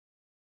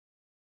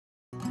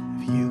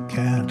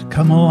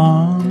Come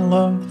along,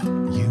 love,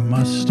 you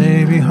must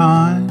stay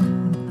behind.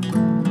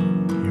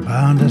 You're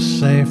bound to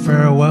say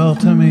farewell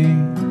to me.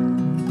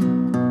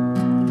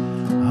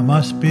 I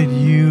must bid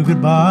you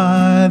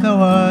goodbye,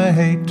 though I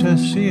hate to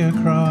see you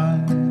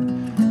cry.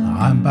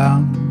 I'm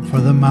bound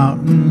for the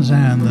mountains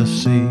and the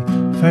sea.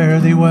 Fare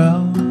thee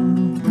well.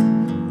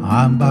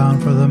 I'm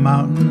bound for the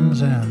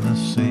mountains and the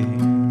sea.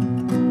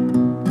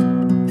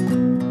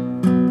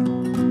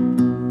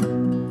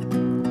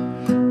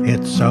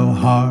 It's so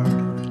hard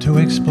to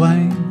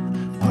explain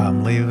why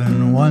I'm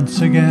leaving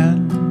once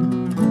again.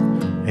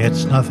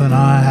 It's nothing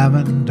I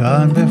haven't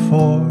done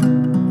before.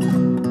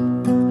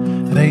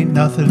 It ain't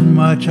nothing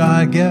much,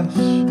 I guess.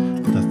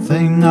 The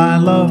thing I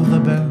love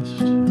the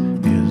best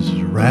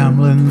is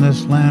rambling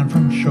this land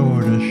from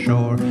shore to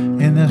shore.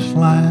 In this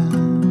land,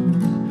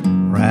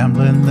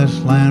 rambling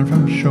this land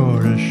from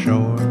shore to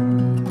shore.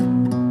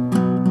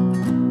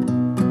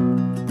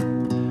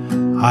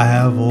 I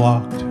have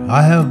walked,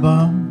 I have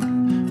bumped,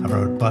 I've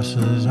rode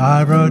buses,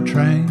 I've rode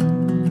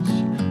trains,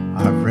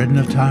 I've ridden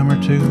a time or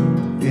two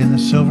in the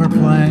silver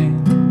plain.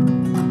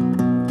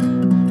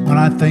 When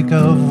I think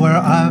of where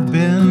I've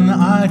been,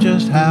 I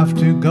just have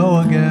to go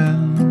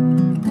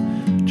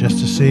again, just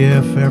to see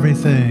if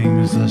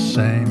everything's the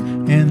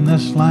same in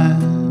this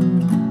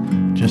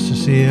land, just to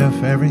see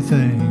if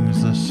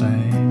everything's the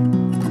same.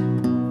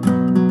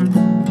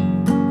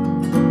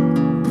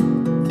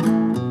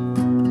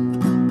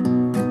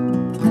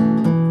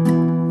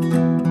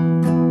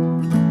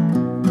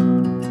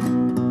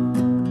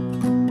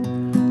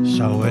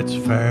 So it's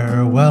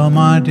farewell,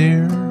 my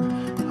dear,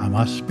 I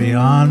must be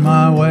on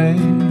my way.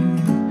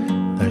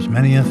 There's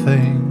many a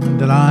thing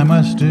that I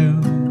must do.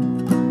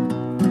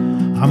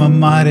 I'm a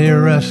mighty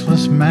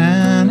restless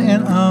man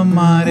in a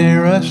mighty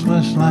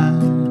restless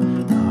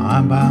land.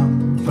 I'm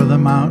bound for the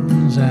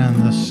mountains and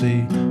the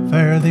sea.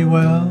 Fare thee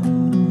well.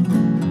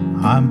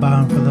 I'm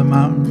bound for the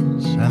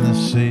mountains and the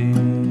sea.